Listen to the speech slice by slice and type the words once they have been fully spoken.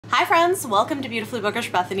Hi friends, welcome to Beautifully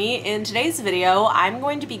Bookish Bethany. In today's video, I'm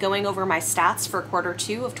going to be going over my stats for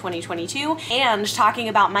Q2 of 2022 and talking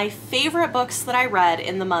about my favorite books that I read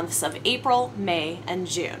in the months of April, May, and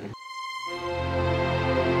June.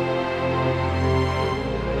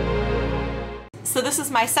 So this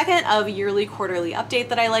is my second of yearly quarterly update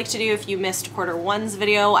that I like to do. If you missed Q1's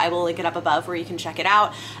video, I will link it up above where you can check it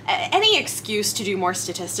out. Any excuse to do more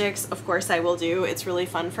statistics, of course I will do. It's really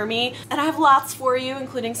fun for me. And I have lots for you,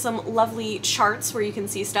 including some lovely charts where you can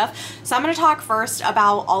see stuff. So I'm going to talk first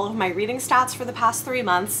about all of my reading stats for the past 3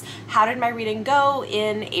 months. How did my reading go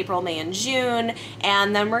in April, May, and June?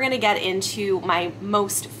 And then we're going to get into my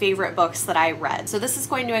most favorite books that I read. So this is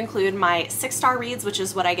going to include my 6-star reads, which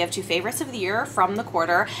is what I give to favorites of the year from the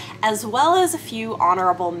quarter, as well as a few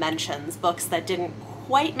honorable mentions, books that didn't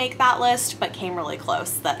quite make that list but came really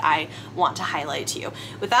close that I want to highlight to you.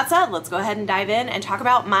 With that said, let's go ahead and dive in and talk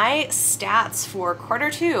about my stats for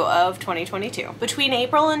Q2 of 2022. Between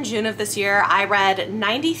April and June of this year, I read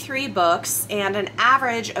 93 books and an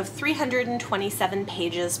average of 327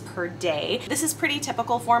 pages per day. This is pretty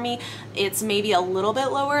typical for me. It's maybe a little bit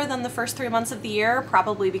lower than the first 3 months of the year,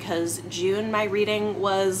 probably because June my reading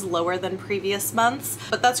was lower than previous months,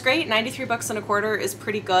 but that's great. 93 books in a quarter is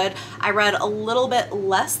pretty good. I read a little bit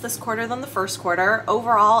less this quarter than the first quarter.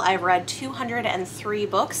 Overall, I've read 203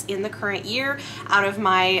 books in the current year out of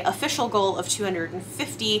my official goal of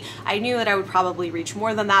 250. I knew that I would probably reach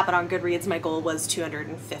more than that, but on Goodreads, my goal was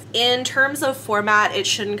 250. In terms of format, it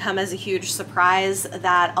shouldn't come as a huge surprise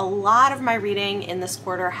that a lot of my reading in this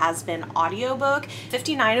quarter has been audiobook.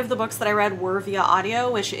 59 of the books that I read were via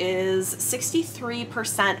audio, which is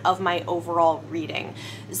 63% of my overall reading.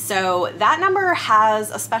 So that number has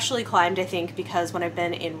especially climbed, I think, because when I've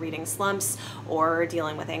been in reading slumps or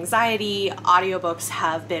dealing with anxiety, audiobooks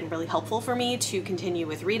have been really helpful for me to continue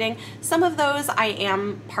with reading. Some of those I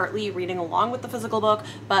am partly reading along with the physical book,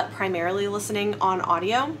 but primarily listening on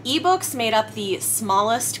audio. Ebooks made up the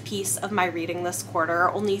smallest piece of my reading this quarter.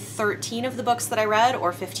 Only 13 of the books that I read,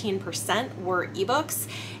 or 15%, were ebooks,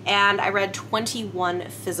 and I read 21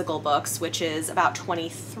 physical books, which is about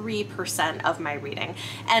 23% of my reading.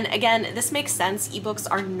 And again, this makes sense. Ebooks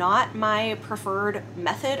are not my preferred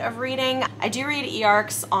method of reading. I do read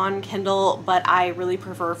e-arcs on Kindle, but I really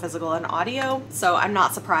prefer physical and audio, so I'm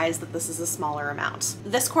not surprised that this is a smaller amount.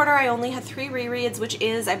 This quarter I only had 3 rereads, which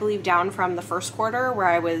is, I believe, down from the first quarter where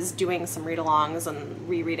I was doing some read-alongs and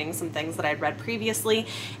rereading some things that I'd read previously.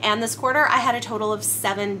 And this quarter I had a total of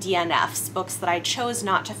 7 DNFs, books that I chose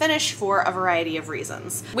not to finish for a variety of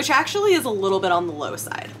reasons, which actually is a little bit on the low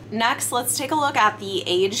side. Next, let's take a look at the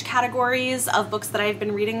age categories of books that I've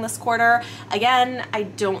been reading this quarter. Again, I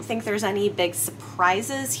don't think there's any big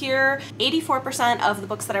surprises here. 84% of the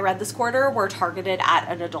books that I read this quarter were targeted at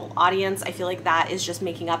an adult audience. I feel like that is just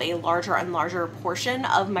making up a larger and larger portion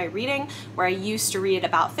of my reading, where I used to read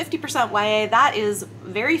about 50% YA. That is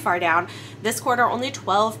very far down. This quarter, only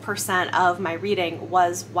 12% of my reading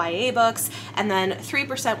was YA books, and then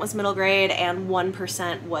 3% was middle grade and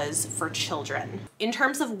 1% was for children. In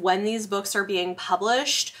terms of when these books are being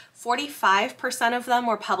published, 45% of them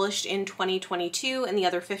were published in 2022 and the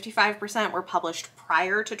other 55% were published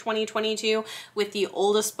prior to 2022, with the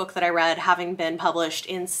oldest book that I read having been published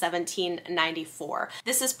in 1794.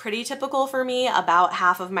 This is pretty typical for me. About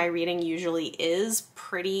half of my reading usually is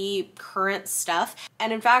pretty current stuff.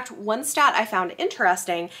 And in fact, one stat I found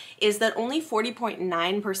interesting is that only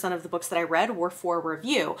 40.9% of the books that I read were for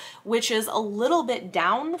review, which is a little bit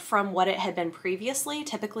down from what it had been previously.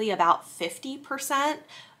 Typically about 50%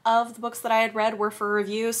 of the books that I had read were for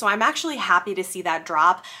review, so I'm actually happy to see that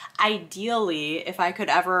drop. Ideally, if I could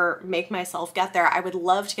ever make myself get there, I would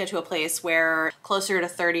love to get to a place where closer to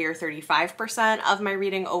 30 or 35% of my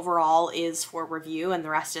reading overall is for review and the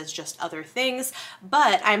rest is just other things,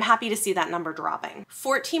 but I'm happy to see that number dropping.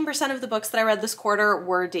 14% of the books that I read this quarter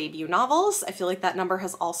were debut novels. I feel like that number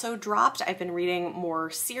has also dropped. I've been reading more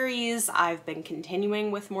series. I've been continuing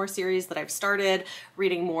with more series that I've started,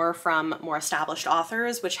 reading more from more established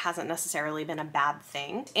authors, which hasn't necessarily been a bad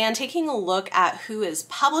thing. And taking a look at who is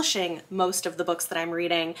publishing most of the books that I'm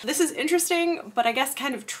reading, this is interesting, but I guess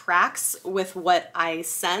kind of tracks with what I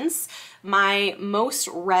sense. My most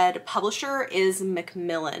read publisher is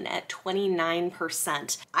Macmillan at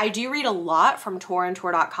 29%. I do read a lot from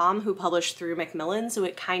torandtor.com, who publish through Macmillan, so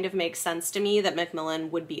it kind of makes sense to me that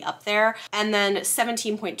Macmillan would be up there. And then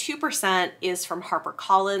 17.2% is from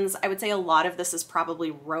HarperCollins. I would say a lot of this is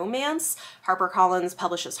probably romance. HarperCollins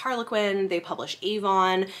publishes Harlequin, they publish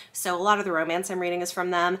Avon, so a lot of the romance I'm reading is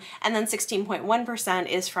from them. And then 16.1%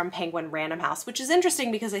 is from Penguin Random House, which is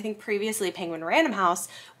interesting because I think previously Penguin Random House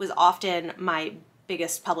was often my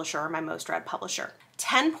biggest publisher or my most read publisher.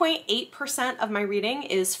 10.8% of my reading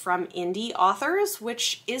is from indie authors,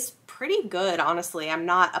 which is pretty good, honestly. I'm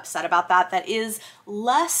not upset about that. That is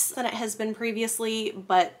less than it has been previously,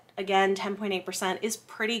 but again, 10.8% is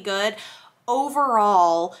pretty good.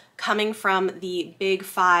 Overall, coming from the big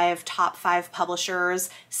five, top five publishers,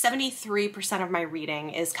 73% of my reading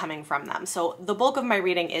is coming from them. So the bulk of my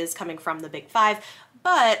reading is coming from the big five,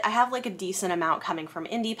 but I have like a decent amount coming from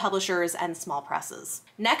indie publishers and small presses.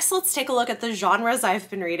 Next, let's take a look at the genres I've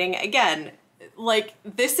been reading. Again, like,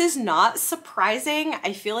 this is not surprising.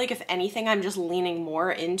 I feel like if anything, I'm just leaning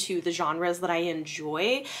more into the genres that I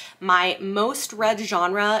enjoy. My most read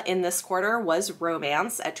genre in this quarter was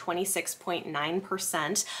romance at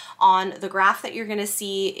 26.9%. On the graph that you're gonna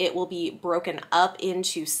see, it will be broken up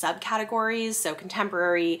into subcategories, so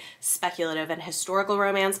contemporary, speculative, and historical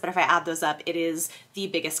romance, but if I add those up, it is the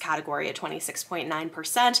biggest category at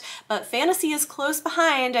 26.9%, but fantasy is close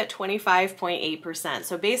behind at 25.8%.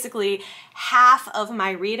 So basically, half of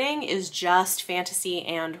my reading is just fantasy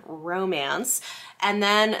and romance. And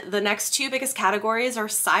then the next two biggest categories are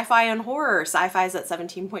sci-fi and horror. Sci-fi is at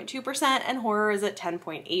 17.2% and horror is at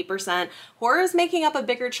 10.8%. Horror is making up a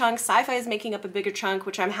bigger chunk, sci-fi is making up a bigger chunk,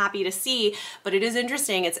 which I'm happy to see, but it is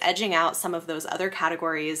interesting. It's edging out some of those other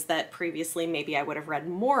categories that previously maybe I would have read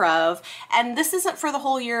more of. And this isn't for the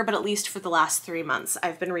whole year, but at least for the last 3 months,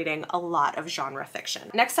 I've been reading a lot of genre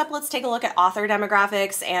fiction. Next up, let's take a look at author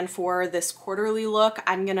demographics. And for this quarterly look,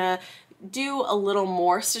 I'm gonna do a little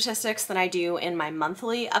more statistics than I do in my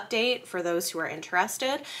monthly update for those who are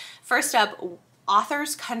interested. First up,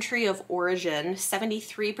 authors' country of origin,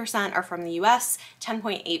 73% are from the US,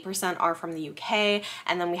 10.8% are from the UK,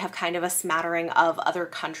 and then we have kind of a smattering of other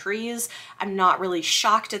countries. I'm not really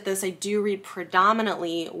shocked at this. I do read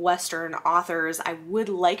predominantly Western authors. I would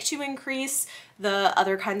like to increase the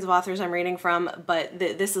other kinds of authors I'm reading from, but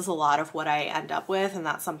this is a lot of what I end up with, and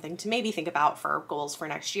that's something to maybe think about for goals for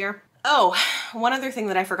next year. Oh, one other thing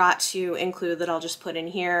that I forgot to include that I'll just put in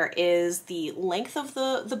here is the length of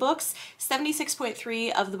the books.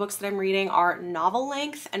 76.3 of the books that I'm reading are novel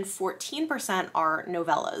length and 14% are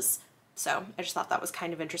novellas. So I just thought that was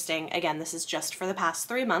kind of interesting. Again, this is just for the past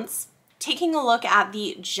 3 months. Taking a look at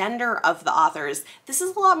the gender of the authors, this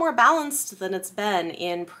is a lot more balanced than it's been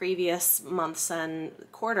in previous months and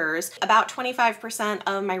quarters. About 25%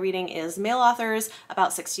 of my reading is male authors,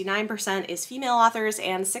 about 69% is female authors,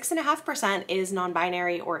 and 6.5% is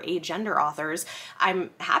non-binary or agender authors.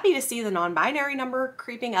 I'm happy to see the non-binary number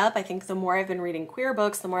creeping up. I think the more I've been reading queer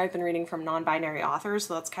books, the more I've been reading from non-binary authors,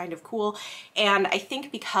 so that's kind of cool. And I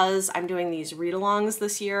think because I'm doing these read-alongs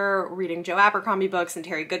this year, reading Joe Abercrombie books and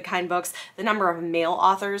Terry Goodkind books, the number of male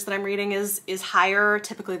authors that I'm reading is higher.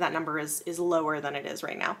 Typically that number is lower than it is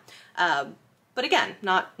right now. But again,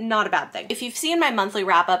 not a bad thing. If you've seen my monthly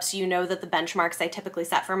wrap-ups, you know that the benchmarks I typically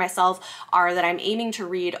set for myself are that I'm aiming to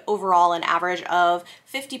read overall an average of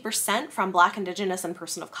 50% from Black, Indigenous, and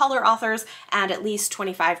person of color authors and at least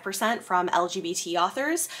 25% from LGBT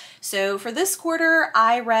authors. So for this quarter,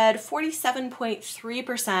 I read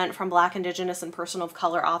 47.3% from Black, Indigenous, and person of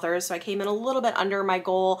color authors, so I came in a little bit under my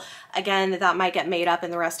goal. Again, that might get made up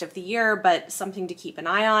in the rest of the year, but something to keep an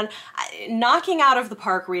eye on. Knocking out of the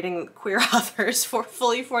park reading queer authors. For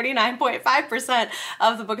fully 49.5%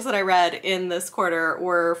 of the books that I read in this quarter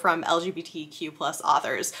were from LGBTQ+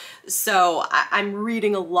 authors. So I'm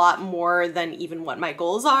reading a lot more than even what my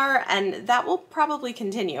goals are, and that will probably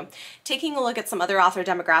continue. Taking a look at some other author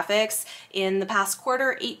demographics, in the past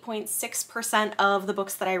quarter, 8.6% of the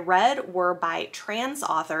books that I read were by trans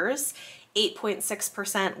authors.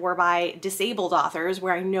 8.6% were by disabled authors,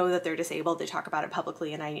 where I know that they're disabled. They talk about it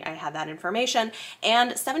publicly and I had that information.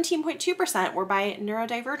 And 17.2% were by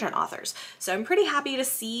neurodivergent authors. So I'm pretty happy to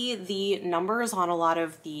see the numbers on a lot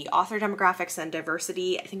of the author demographics and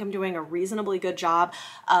diversity. I think I'm doing a reasonably good job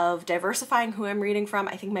of diversifying who I'm reading from.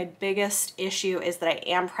 I think my biggest issue is that I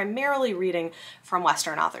am primarily reading from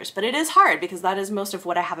Western authors, but it is hard because that is most of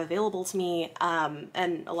what I have available to me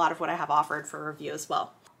and a lot of what I have offered for review as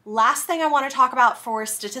well. Last thing I want to talk about for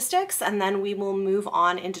statistics, and then we will move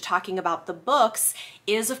on into talking about the books,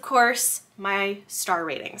 is of course my star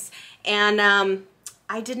ratings. And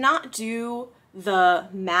I did not do the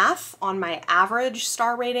math on my average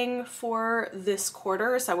star rating for this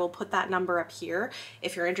quarter, so I will put that number up here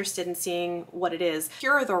if you're interested in seeing what it is.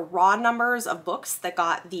 Here are the raw numbers of books that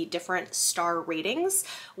got the different star ratings.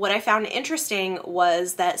 What I found interesting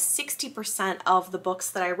was that 60% of the books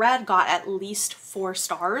that I read got at least 4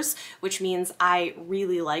 stars, which means I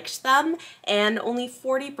really liked them, and only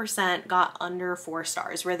 40% got under 4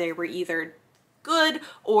 stars, where they were either good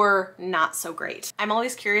or not so great. I'm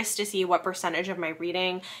always curious to see what percentage of my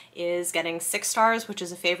reading is getting 6 stars, which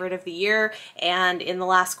is a favorite of the year. And in the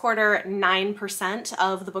last quarter, 9%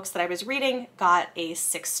 of the books that I was reading got a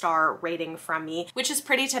 6-star rating from me, which is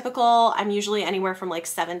pretty typical. I'm usually anywhere from like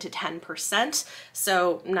 7 to 10%.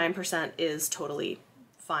 So 9% is totally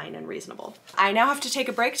fine and reasonable. I now have to take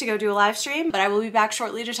a break to go do a live stream, but I will be back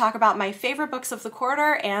shortly to talk about my favorite books of the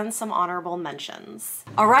quarter and some honorable mentions.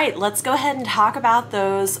 All right, let's go ahead and talk about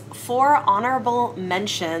those 4 honorable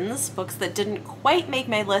mentions, books that didn't quite make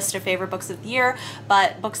my list of favorite books of the year,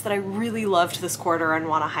 but books that I really loved this quarter and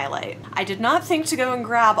want to highlight. I did not think to go and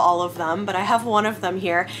grab all of them, but I have one of them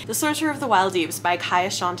here, The Sorcerer of the Wild Deeps by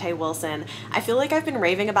Kaya Wilson. I feel like I've been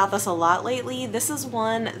raving about this a lot lately. This is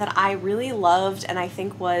one that I really loved and I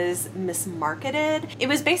think was mismarketed. It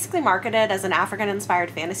was basically marketed as an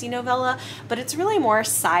African-inspired fantasy novella, but it's really more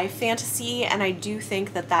sci fantasy, and I do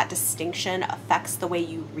think that that distinction affects the way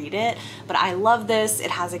you read it. But I love this.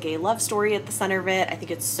 It has a gay love story at the center of it. I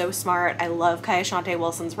think it's so smart. I love Kaya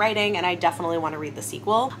Wilson's writing, and I definitely want to read the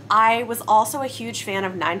sequel. I was also a huge fan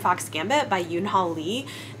of Nine Fox Gambit by Yoon-Ha Lee.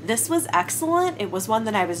 This was excellent. It was one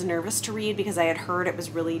that I was nervous to read because I had heard it was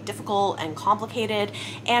really difficult and complicated,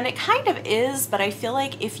 and it kind of is, but I feel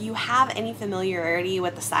like if you have any familiarity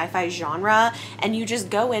with the sci-fi genre and you just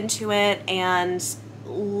go into it and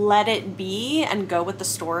let it be and go with the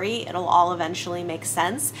story, it'll all eventually make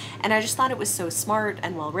sense. And I just thought it was so smart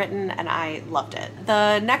and well written, and I loved it.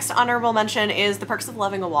 The next honorable mention is The Perks of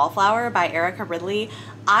Loving a Wallflower by Erica Ridley.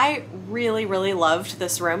 I really loved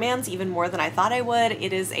this romance, even more than I thought I would.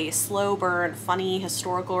 It is a slow burn, funny,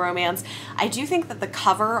 historical romance. I do think that the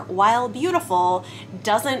cover, while beautiful,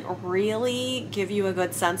 doesn't really give you a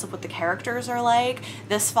good sense of what the characters are like.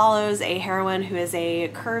 This follows a heroine who is a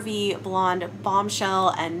curvy, blonde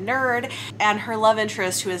bombshell and nerd, and her love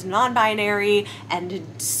interest who is non-binary and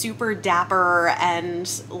super dapper,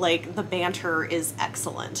 and like the banter is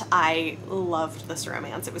excellent. I loved this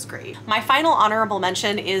romance. It was great. My final honorable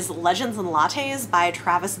mention is Legends and Lattes by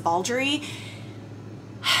Travis Baldree.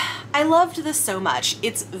 I loved this so much.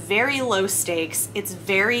 It's very low stakes. It's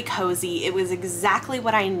very cozy. It was exactly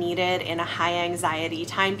what I needed in a high anxiety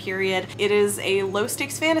time period. It is a low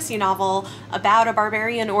stakes fantasy novel about a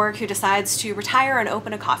barbarian orc who decides to retire and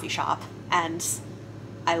open a coffee shop, and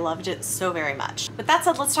I loved it so very much. With that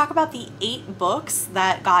said, let's talk about the 8 books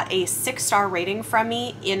that got a 6-star rating from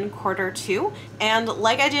me in quarter 2. And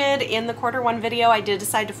like I did in the quarter 1 video, I did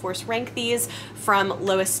decide to force rank these from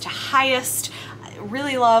lowest to highest. I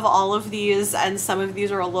really love all of these, and some of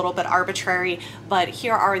these are a little bit arbitrary, but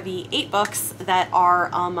here are the 8 books that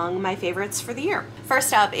are among my favorites for the year.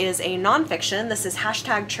 First up is a nonfiction. This is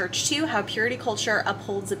 #Church2, How Purity Culture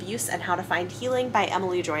Upholds Abuse and How to Find Healing by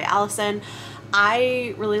Emily Joy Allison.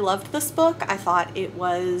 I really loved this book. I thought it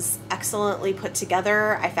was excellently put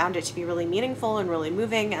together. I found it to be really meaningful and really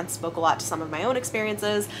moving and spoke a lot to some of my own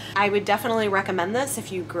experiences. I would definitely recommend this if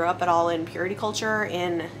you grew up at all in purity culture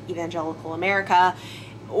in evangelical America,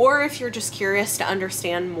 or if you're just curious to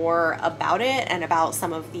understand more about it and about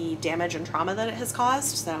some of the damage and trauma that it has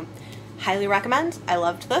caused. So highly recommend. I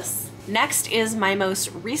loved this. Next is my most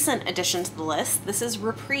recent addition to the list. This is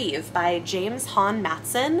Reprieve by James Hahn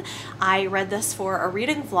Matson. I read this for a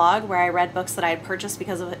reading vlog where I read books that I had purchased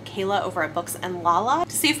because of Kayla over at Books and Lala.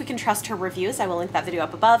 To see if we can trust her reviews, I will link that video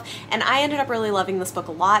up above. And I ended up really loving this book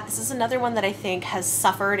a lot. This is another one that I think has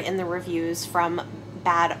suffered in the reviews from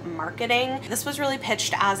bad marketing. This was really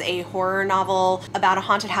pitched as a horror novel about a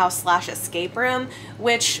haunted house / escape room,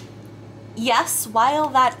 which, yes, while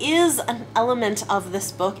that is an element of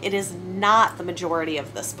this book, it is not the majority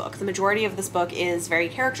of this book. The majority of this book is very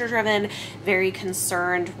character-driven, very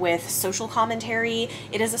concerned with social commentary.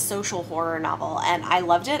 It is a social horror novel, and I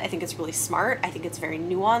loved it. I think it's really smart. I think it's very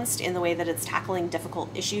nuanced in the way that it's tackling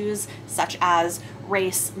difficult issues such as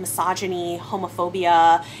race, misogyny,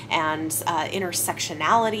 homophobia, and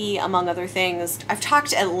intersectionality, among other things. I've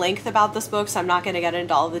talked at length about this book, so I'm not going to get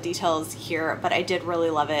into all the details here, but I did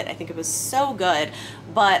really love it. I think it was so good,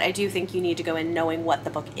 but I do think you need to go in knowing what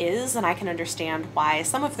the book is, and I can understand why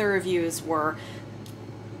some of the reviews were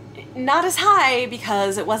not as high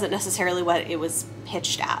because it wasn't necessarily what it was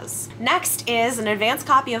pitched as. Next is an advanced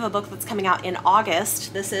copy of a book that's coming out in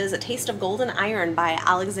August. This is A Taste of Golden Iron by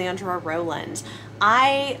Alexandra Rowland.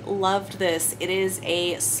 I loved this. It is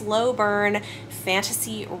a slow burn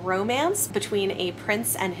fantasy romance between a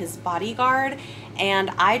prince and his bodyguard,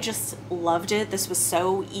 and I just loved it. This was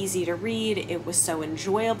so easy to read. It was so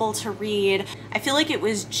enjoyable to read. I feel like it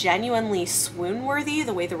was genuinely swoon-worthy.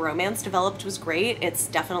 The way the romance developed was great. It's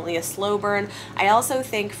definitely a slow burn. I also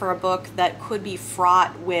think for a book that could be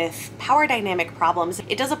fraught with power dynamic problems,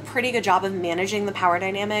 it does a pretty good job of managing the power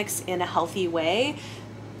dynamics in a healthy way.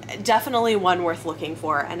 Definitely one worth looking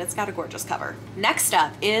for, and it's got a gorgeous cover. Next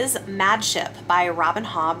up is Mad Ship by Robin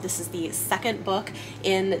Hobb. This is the second book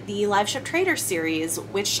in the Live Ship Trader series,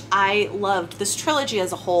 which I loved. This trilogy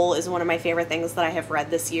as a whole is one of my favorite things that I have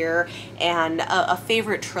read this year, and a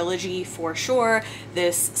favorite trilogy for sure.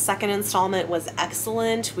 This second installment was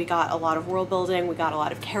excellent. We got a lot of world building, we got a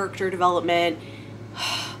lot of character development.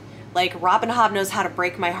 Like, Robin Hobb knows how to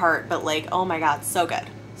break my heart, but like, oh my god, so good.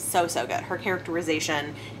 So good. Her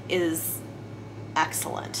characterization is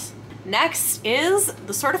excellent. Next is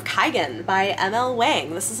The Sword of Kaigen by M.L.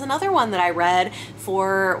 Wang. This is another one that I read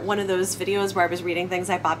for one of those videos where I was reading things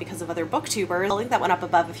I bought because of other booktubers. I'll link that one up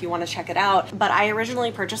above if you want to check it out. But I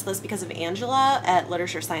originally purchased this because of Angela at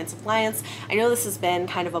Literature Science Alliance. I know this has been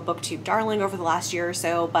kind of a booktube darling over the last year or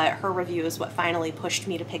so, but her review is what finally pushed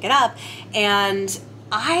me to pick it up. And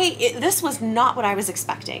this was not what I was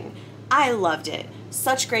expecting. I loved it.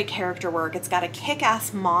 Such great character work. It's got a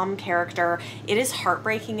kick-ass mom character. It is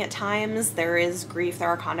heartbreaking at times. There is grief, there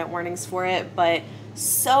are content warnings for it, but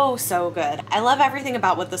so good. I love everything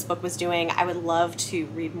about what this book was doing. I would love to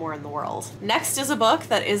read more in the world. Next is a book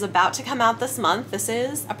that is about to come out this month. This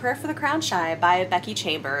is A Prayer for the Crown Shy by Becky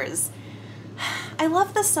Chambers. I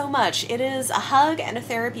love this so much. It is a hug and a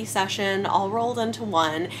therapy session all rolled into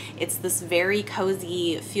one. It's this very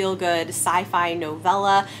cozy, feel-good sci-fi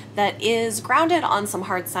novella that is grounded on some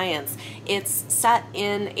hard science. It's set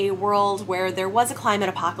in a world where there was a climate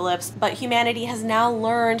apocalypse, but humanity has now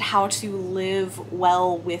learned how to live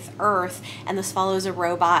well with Earth, and this follows a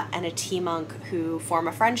robot and a tea monk who form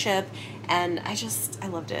a friendship, and I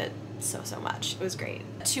loved it so much. It was great.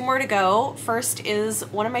 Two more to go. First is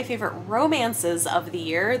one of my favorite romances of the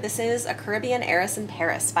year. This is A Caribbean Heiress in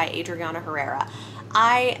Paris by Adriana Herrera.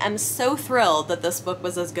 I am so thrilled that this book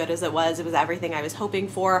was as good as it was. It was everything I was hoping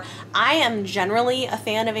for. I am generally a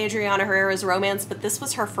fan of Adriana Herrera's romance, but this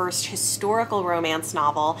was her first historical romance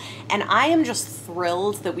novel, and I am just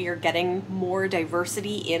thrilled that we are getting more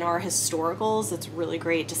diversity in our historicals. It's really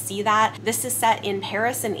great to see that. This is set in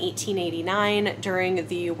Paris in 1889 during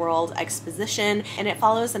the World Exposition, and it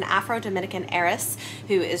follows an Afro-Dominican heiress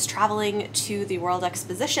who is traveling to the World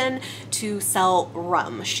Exposition to sell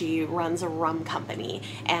rum. She runs a rum company.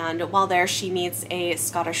 And while there, she meets a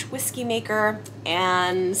Scottish whiskey maker,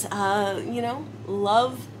 and you know,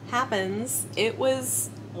 love happens. It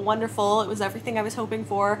was wonderful. It was everything I was hoping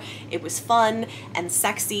for. It was fun and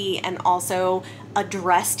sexy, and also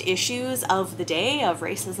addressed issues of the day of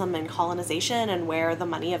racism and colonization and where the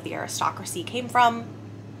money of the aristocracy came from.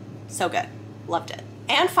 So good. Loved it.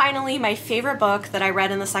 And finally, my favorite book that I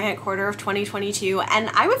read in the second quarter of 2022, and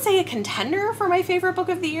I would say a contender for my favorite book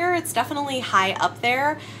of the year. It's definitely high up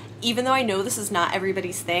there. Even though I know this is not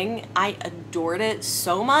everybody's thing, I adored it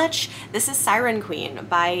so much. This is Siren Queen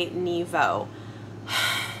by Nevo.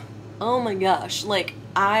 Oh my gosh, like,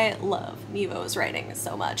 I love Nevo's writing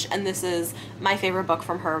so much, and this is my favorite book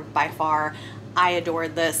from her by far. I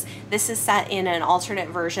adored this. This is set in an alternate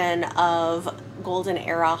version of Golden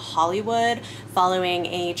Era Hollywood, following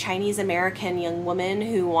a Chinese American young woman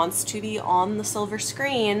who wants to be on the silver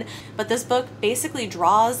screen. But this book basically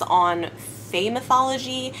draws on Fae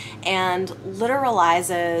mythology and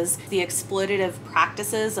literalizes the exploitative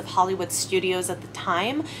practices of Hollywood studios at the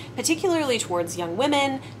time, particularly towards young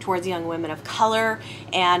women of color,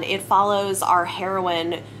 and it follows our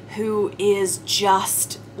heroine, who is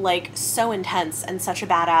just like so intense and such a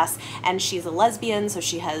badass, and she's a lesbian, so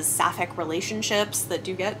she has sapphic relationships that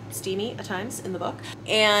do get steamy at times in the book,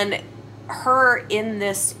 and her in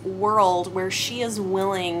this world where she is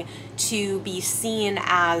willing to be seen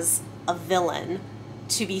as a villain,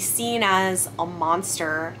 to be seen as a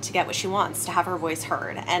monster, to get what she wants, to have her voice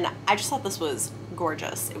heard. And I just thought this was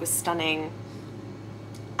gorgeous. It was stunning.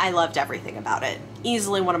 I loved everything about it.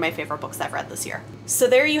 Easily one of my favorite books I've read this year. So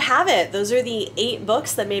there you have it. Those are the 8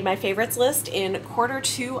 books that made my favorites list in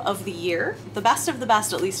Q2 of the year. The best of the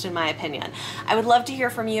best, at least in my opinion. I would love to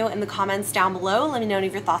hear from you in the comments down below. Let me know any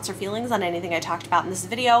of your thoughts or feelings on anything I talked about in this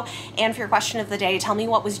video. And for your question of the day, tell me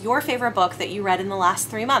what was your favorite book that you read in the last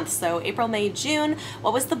 3 months. So April, May, June,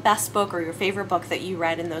 what was the best book or your favorite book that you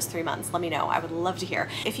read in those 3 months? Let me know. I would love to hear.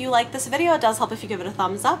 If you like this video, it does help if you give it a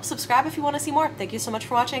thumbs up. Subscribe if you want to see more. Thank you so much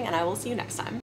for watching, and I will see you next time.